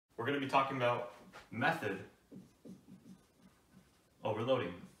we're going to be talking about method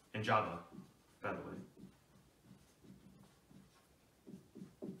overloading in Java, by the way.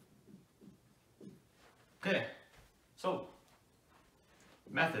 Okay, so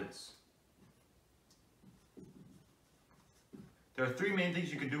methods. There are three main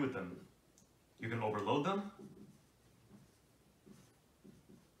things you can do with them. You can overload them,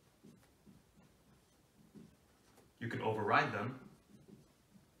 you can override them,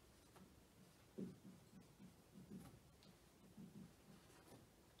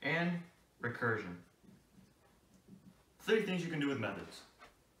 and recursion. Three things you can do with methods.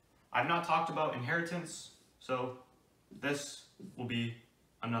 I've not talked about inheritance, so this will be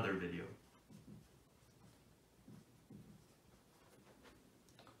another video.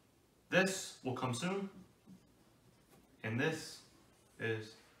 This will come soon, and this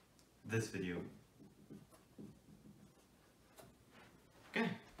is this video. Okay,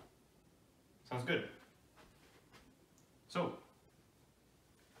 sounds good. So,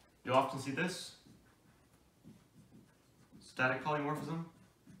 you'll often see this, static polymorphism,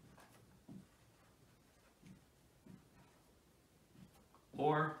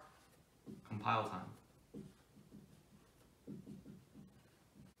 or compile time.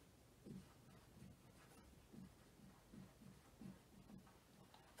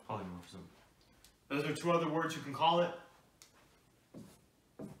 Polymorphism. Those are two other words you can call it.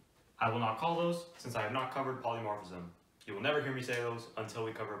 I will not call those since I have not covered polymorphism. You will never hear me say those until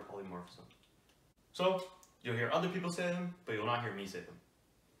we cover polymorphism. So, you'll hear other people say them, but you'll not hear me say them.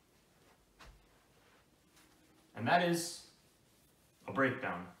 And that is a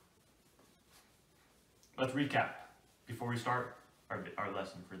breakdown. Let's recap before we start our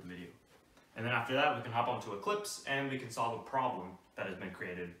lesson for the video. And then after that, we can hop onto Eclipse and we can solve a problem that has been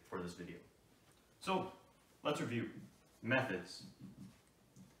created for this video. So, let's review. Methods.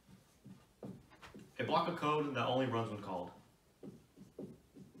 A block of code that only runs when called.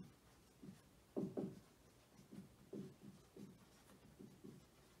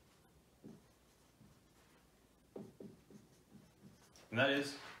 And that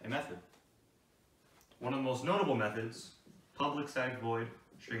is a method. One of the most notable methods, public static void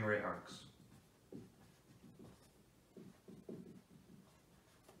string array args.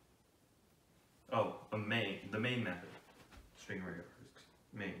 Oh, the main method, string array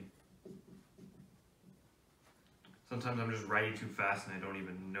args, main. Sometimes I'm just writing too fast and I don't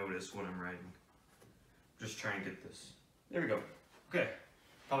even notice what I'm writing. Just trying to get this. There we go. Okay,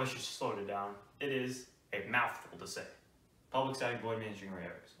 probably should slow it down. It is a mouthful to say. Public static void main string array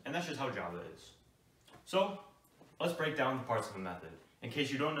args. And that's just how Java is. So, let's break down the parts of a method. In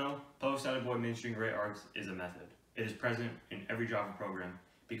case you don't know, public static void main string array args is a method. It is present in every Java program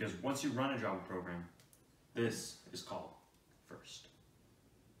because once you run a Java program, this is called first.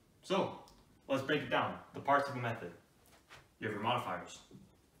 So, let's break it down. The parts of a method. You have your modifiers,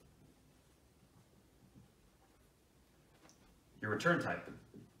 your return type,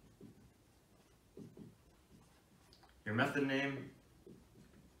 your method name,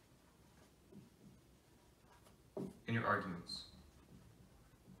 and your arguments.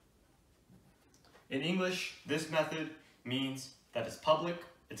 In English, this method means that it's public,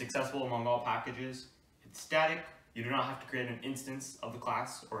 it's accessible among all packages, it's static, you do not have to create an instance of the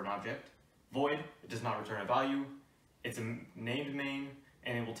class or an object, void, it does not return a value, it's a named main,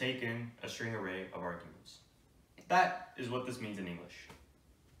 and it will take in a string array of arguments. That is what this means in English.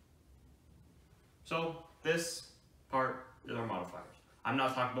 So this part is our modifiers. I'm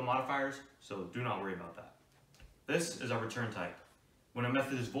not talking about modifiers, so do not worry about that. This is our return type. When a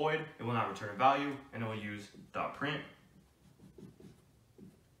method is void, it will not return a value, and it will use .print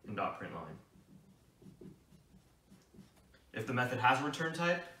and .println. If the method has a return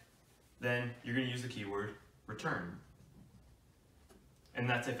type, then you're going to use the keyword return. And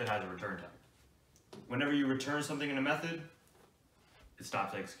that's if it has a return type. Whenever you return something in a method, it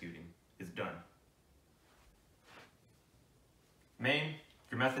stops executing. It's done. Main,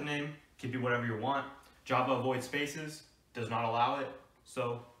 your method name, can be whatever you want. Java avoids spaces, does not allow it.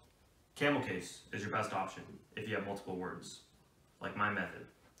 So camel case is your best option if you have multiple words, like my method.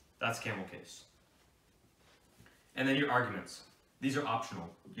 That's camel case. And then your arguments. These are optional.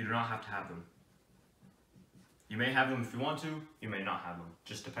 You do not have to have them. You may have them if you want to, you may not have them.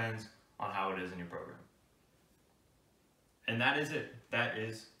 Just depends on how it is in your program. And that is it. That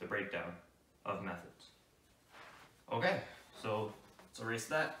is the breakdown of methods. Okay, so let's erase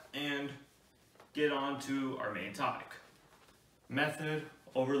that and get on to our main topic. Method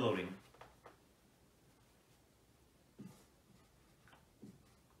overloading.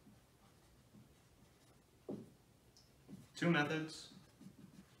 Two methods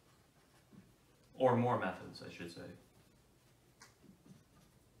or more methods, I should say.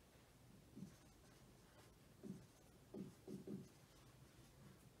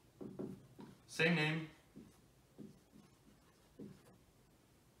 Same name,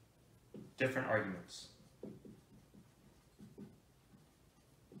 different arguments.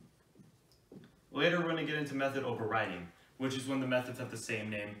 Later we're going to get into method overriding, which is when the methods have the same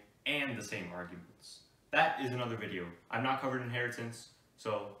name and the same arguments. That is another video. I've not covered inheritance,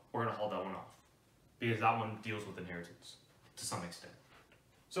 so we're going to hold that one off, because that one deals with inheritance to some extent.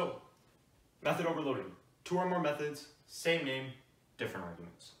 So, method overloading. 2 or more methods, same name, different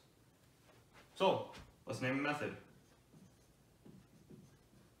arguments. So, let's name a method.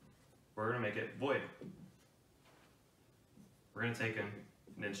 We're going to make it void. We're going to take an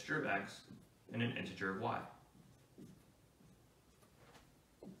integer of x and an integer of y.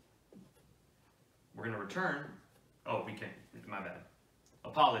 We're going to return, oh, we can't, my bad.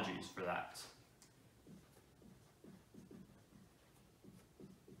 Apologies for that.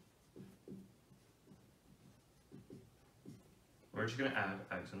 We're just going to add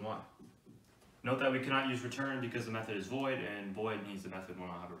x and y. Note that we cannot use return because the method is void, and void means the method will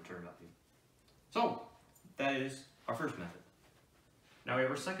not have a return value. So, that is our first method. Now we have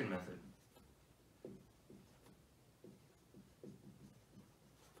our second method.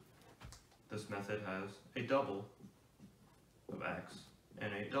 This method has a double of x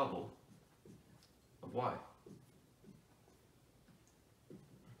and a double of y.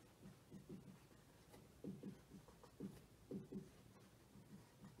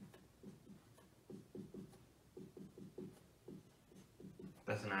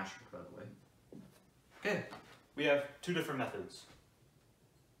 That's an asterisk, by the way. Okay, we have 2 different methods.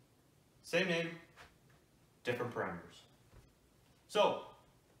 Same name, different parameters. So,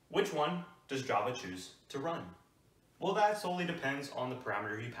 which one does Java choose to run? Well, that solely depends on the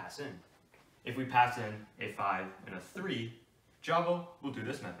parameter you pass in. If we pass in a 5 and a 3, Java will do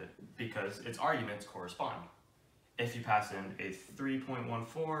this method because its arguments correspond. If you pass in a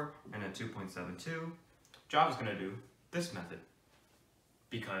 3.14 and a 2.72, Java's going to do this method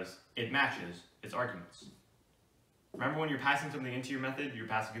because it matches its arguments. Remember, when you're passing something into your method, you're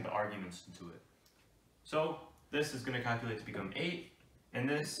passing in the arguments into it. So this is going to calculate to become 8, and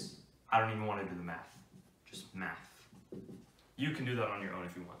this, I don't even want to do the math. Just math. You can do that on your own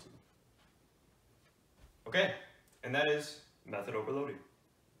if you want to. Okay, and that is method overloading.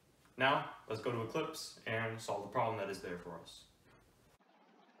 Now, let's go to Eclipse and solve the problem that is there for us.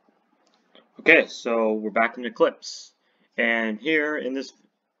 Okay, so we're back in Eclipse. And here in this,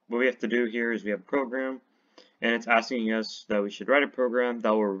 what we have to do here is we have a program, and it's asking us that we should write a program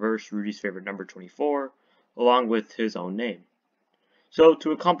that will reverse Rudy's favorite number 24 along with his own name. So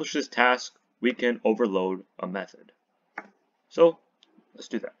to accomplish this task, we can overload a method. So let's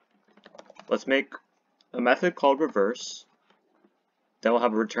do that. Let's make a method called reverse that will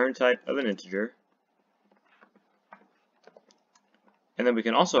have a return type of an integer. And then we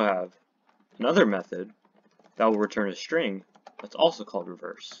can also have another method that will return a string that's also called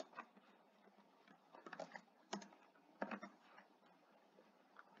reverse.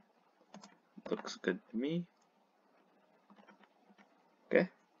 Looks good to me. Okay.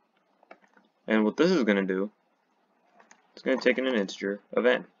 And what this is going to do, it's going to take in an integer of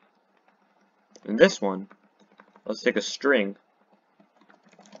n. In this one, let's take a string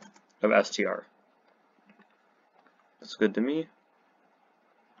of str. That's good to me.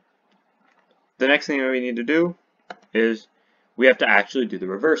 The next thing that we need to do is we have to actually do the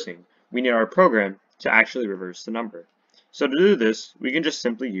reversing. We need our program to actually reverse the number. So to do this, we can just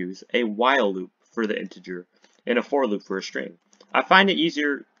simply use a while loop for the integer and a for loop for a string. I find it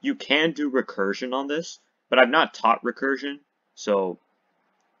easier. You can do recursion on this, but I've not taught recursion, so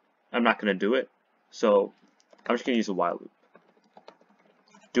I'm not going to do it. So I'm just going to use a while loop.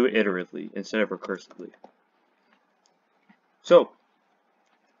 Do it iteratively instead of recursively. So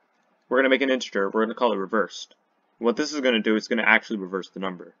we're going to make an integer. We're going to call it reversed. What this is going to do is going to actually reverse the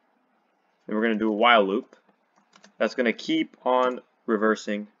number. And we're going to do a while loop that's going to keep on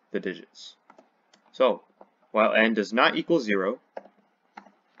reversing the digits. So while n does not equal 0,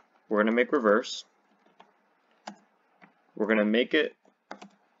 we're going to make reverse. We're going to make it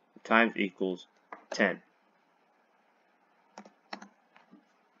times equals 10.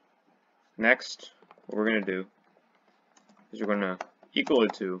 Next, what we're going to do is we're going to equal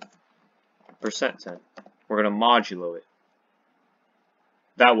it to %10. We're going to modulo it.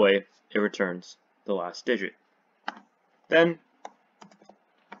 That way, it returns the last digit. Then,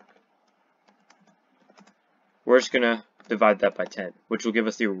 we're just going to divide that by 10, which will give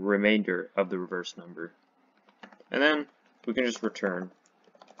us the remainder of the reverse number. And then, we can just return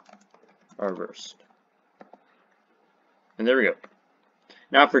are reversed. And there we go.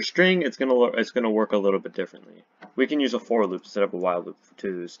 Now for string, it's gonna work a little bit differently. We can use a for loop instead of a while loop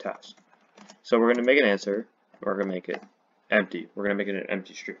to do this task. So we're gonna make an answer. We're gonna make it empty. We're gonna make it an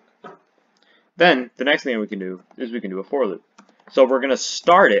empty string. Then the next thing we can do is we can do a for loop. So we're gonna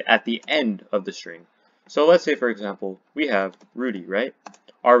start it at the end of the string. So let's say, for example, we have Rudy, right?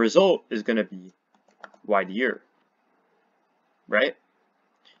 Our result is gonna be year, right?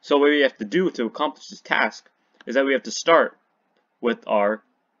 So what we have to do to accomplish this task is that we have to start with our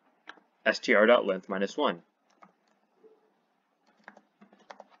str.length minus 1.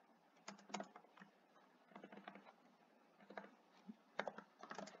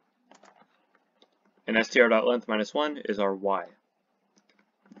 And str.length minus 1 is our y.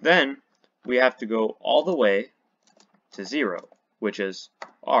 Then we have to go all the way to 0, which is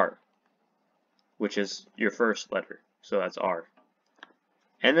r, which is your first letter. So that's r.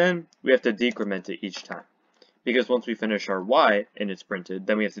 And then we have to decrement it each time, because once we finish our y and it's printed,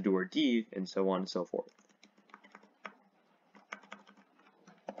 then we have to do our d, and so on and so forth.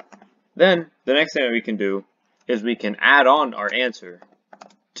 Then the next thing that we can do is we can add on our answer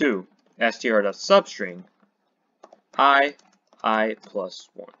to str.substring I plus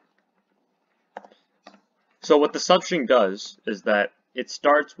 1. So what the substring does is that it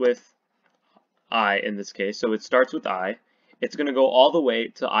starts with I in this case. So it starts with I. It's going to go all the way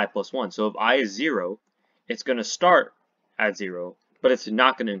to I plus 1. So if I is 0, it's going to start at 0, but it's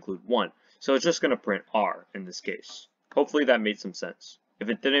not going to include 1. So it's just going to print R in this case. Hopefully that made some sense. If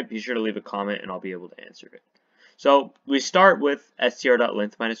it didn't, be sure to leave a comment and I'll be able to answer it. So we start with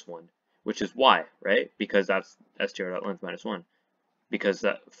str.length minus 1, which is y, right? Because that's str.length minus 1. Because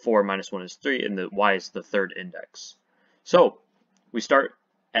that 4 minus 1 is 3, and the y is the third index. So we start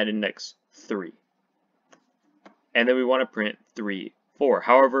at index 3. And then we want to print 3, 4.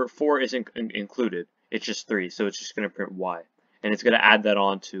 However, 4 isn't included. It's just 3, so it's just going to print y. And it's going to add that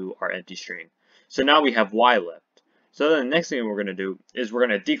on to our empty string. So now we have y left. So then the next thing we're going to do is we're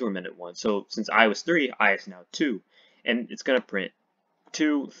going to decrement it 1. So since I was 3, I is now 2. And it's going to print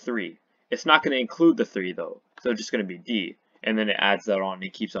 2, 3. It's not going to include the 3 though. So it's just going to be d. And then it adds that on and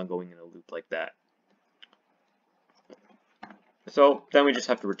it keeps on going in a loop like that. So then we just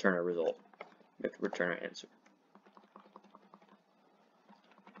have to return our result. We have to return our answer.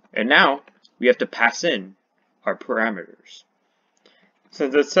 And now we have to pass in our parameters.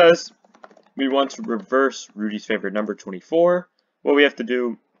 Since it says we want to reverse Rudy's favorite number 24, what we have to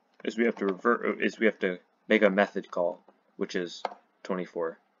do is we have to make a method call, which is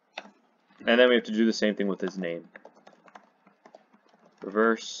 24. And then we have to do the same thing with his name.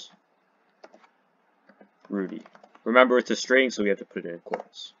 Reverse Rudy. Remember, it's a string, so we have to put it in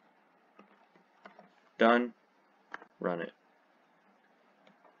quotes. Done. Run it.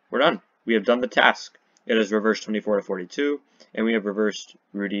 We're done. We have done the task. It has reversed 24 to 42, and we have reversed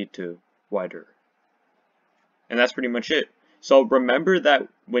Rudy to wider. And that's pretty much it. So remember that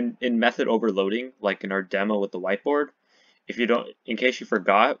when in method overloading, like in our demo with the whiteboard, if you don't, in case you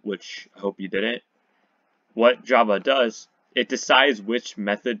forgot, which I hope you didn't, what Java does, it decides which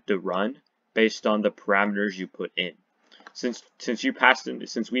method to run based on the parameters you put in. Since we passed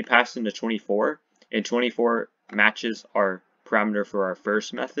into 24, and 24 matches our parameter for our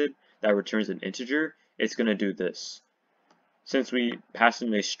first method that returns an integer, it's going to do this. Since we passed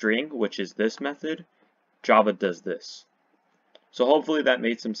in a string, which is this method, Java does this. So hopefully that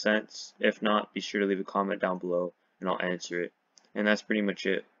made some sense. If not, be sure to leave a comment down below and I'll answer it. And that's pretty much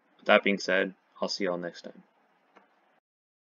it. With that being said, I'll see y'all next time.